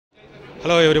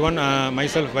Hello everyone,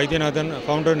 myself Vaidyanathan,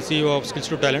 founder and CEO of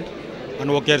Skillstotalent and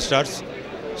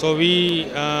HRShowcase19. So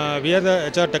we are the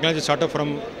HR technology startup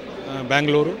from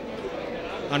Bangalore,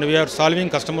 and we are solving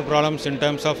customer problems in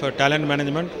terms of talent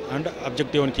management and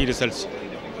objective and key results.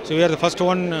 So we are the first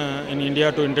one in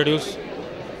India to introduce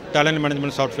talent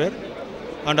management software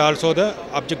and also the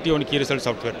objective and key result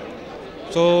software.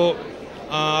 So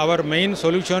our main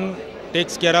solution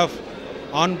takes care of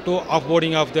on to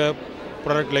offboarding of the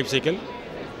product life cycle,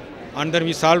 and then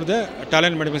we solve the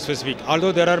talent management specific.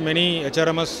 Although there are many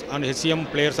HRMS and HCM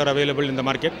players are available in the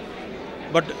market,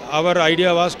 but our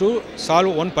idea was to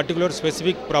solve one particular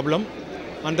specific problem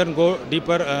and then go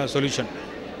deeper solution.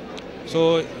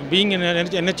 So being in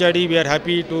NHID, we are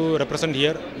happy to represent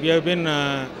here. We have been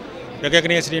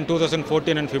recognized in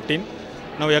 2014 and 15.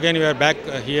 Now again we are back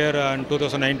here in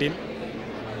 2019.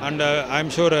 And I'm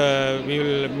sure we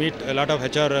will meet a lot of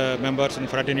HR members in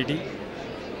fraternity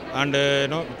and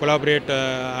collaborate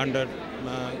and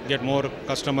get more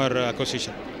customer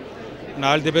acquisition. And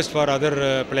all the best for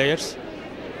other players.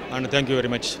 And thank you very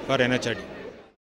much for NHID.